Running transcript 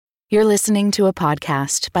You're listening to a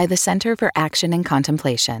podcast by the Center for Action and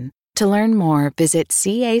Contemplation. To learn more, visit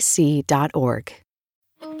cac.org.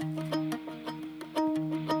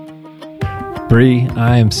 Bree,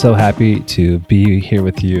 I am so happy to be here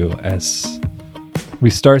with you as we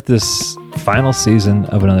start this final season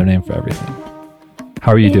of Another Name for Everything.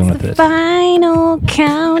 How are you doing with it? Final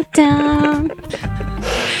countdown.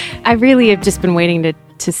 I really have just been waiting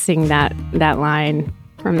to sing that line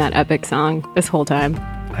from that epic song this whole time.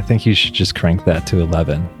 I think you should just crank that to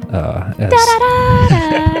 11.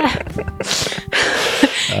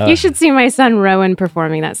 You should see my son Rowan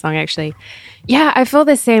performing that song, actually. Yeah, I feel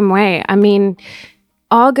the same way. I mean,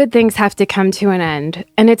 all good things have to come to an end.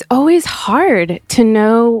 And it's always hard to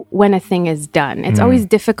know when a thing is done. It's always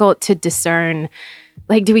difficult to discern,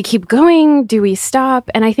 like, do we keep going? Do we stop?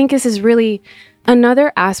 And I think this is really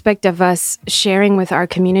another aspect of us sharing with our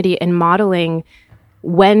community and modeling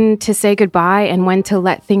when to say goodbye and when to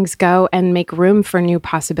let things go and make room for new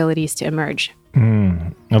possibilities to emerge.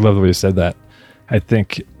 I love the way you said that. I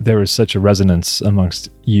think there was such a resonance amongst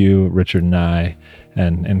you, Richard, and I,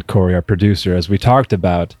 and Corey, our producer, as we talked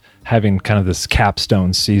about having kind of this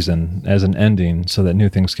capstone season as an ending so that new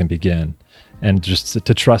things can begin. And just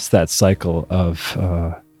to trust that cycle of,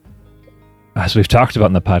 as we've talked about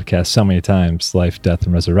in the podcast so many times, life, death,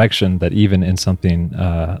 and resurrection, that even in something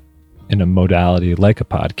in a modality like a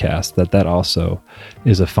podcast, that also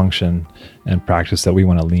is a function and practice that we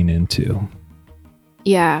want to lean into.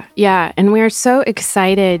 Yeah. And we're so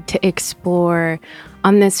excited to explore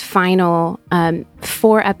on this final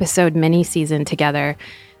 4-episode mini-season together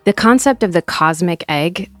the concept of the cosmic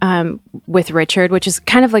egg with Richard, which is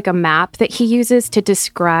kind of like a map that he uses to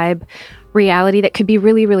describe reality that could be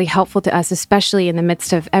really, really helpful to us, especially in the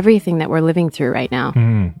midst of everything that we're living through right now.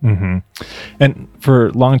 Mm-hmm. And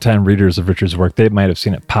for longtime readers of Richard's work, they might have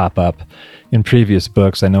seen it pop up in previous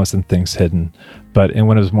books. I know it's in Things Hidden, but in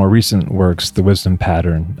one of his more recent works, The Wisdom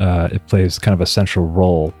Pattern, it plays kind of a central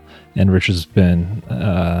role. And Richard's been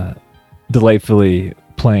delightfully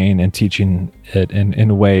playing and teaching it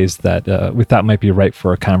in ways that we thought might be right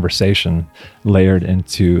for a conversation layered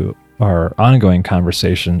into our ongoing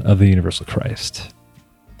conversation of the universal Christ.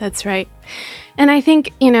 That's right. And I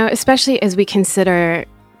think, especially as we consider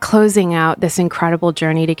closing out this incredible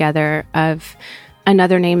journey together of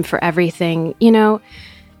Another Name for Everything,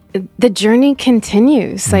 the journey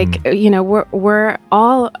continues. We're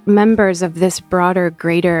all members of this broader,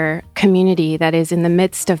 greater community that is in the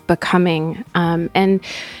midst of becoming.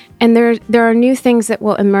 And there are new things that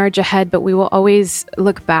will emerge ahead, but we will always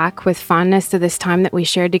look back with fondness to this time that we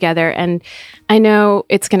shared together. And I know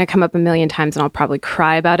it's going to come up a million times, and I'll probably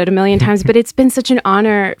cry about it a million times, but it's been such an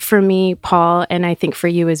honor for me, Paul, and I think for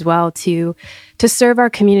you as well, to serve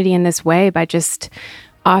our community in this way by just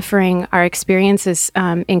offering our experiences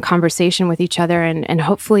in conversation with each other and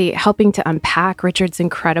hopefully helping to unpack Richard's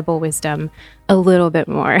incredible wisdom a little bit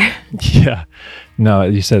more. Yeah. No,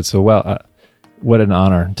 you said so well. What an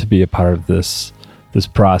honor to be a part of this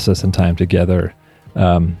process and time together.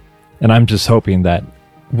 And I'm just hoping that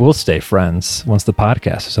we'll stay friends once the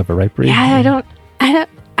podcast is over, right, Bree? Yeah,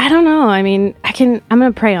 I don't know. I mean, I'm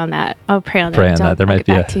going to pray on that. I'll pray on that. Pray on that. There might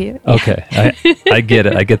be to you. Okay. I get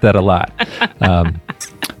it. I get that a lot.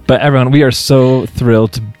 But everyone, we are so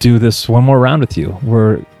thrilled to do this one more round with you.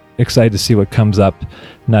 We're excited to see what comes up,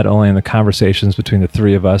 not only in the conversations between the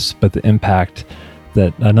three of us, but the impact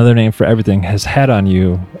that Another Name for Everything has had on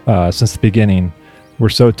you since the beginning. We're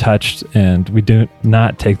so touched, and we do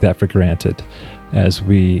not take that for granted as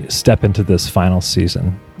we step into this final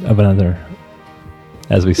season of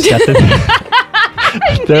as we step in.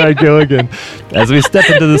 There I go again. As we step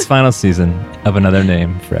into this final season of Another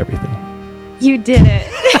Name for Everything. You did it.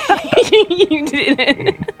 You did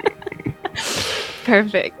it.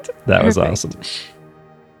 Perfect. That was awesome.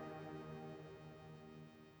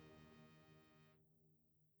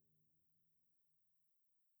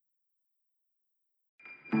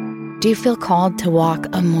 Do you feel called to walk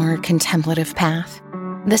a more contemplative path?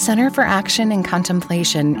 The Center for Action and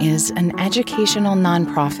Contemplation is an educational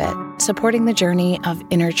nonprofit supporting the journey of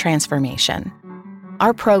inner transformation.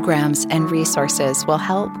 Our programs and resources will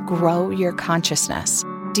help grow your consciousness,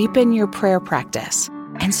 deepen your prayer practice,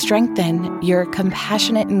 and strengthen your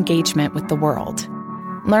compassionate engagement with the world.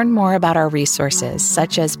 Learn more about our resources,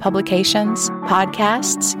 such as publications,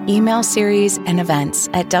 podcasts, email series, and events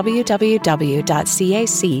at www.cac.org.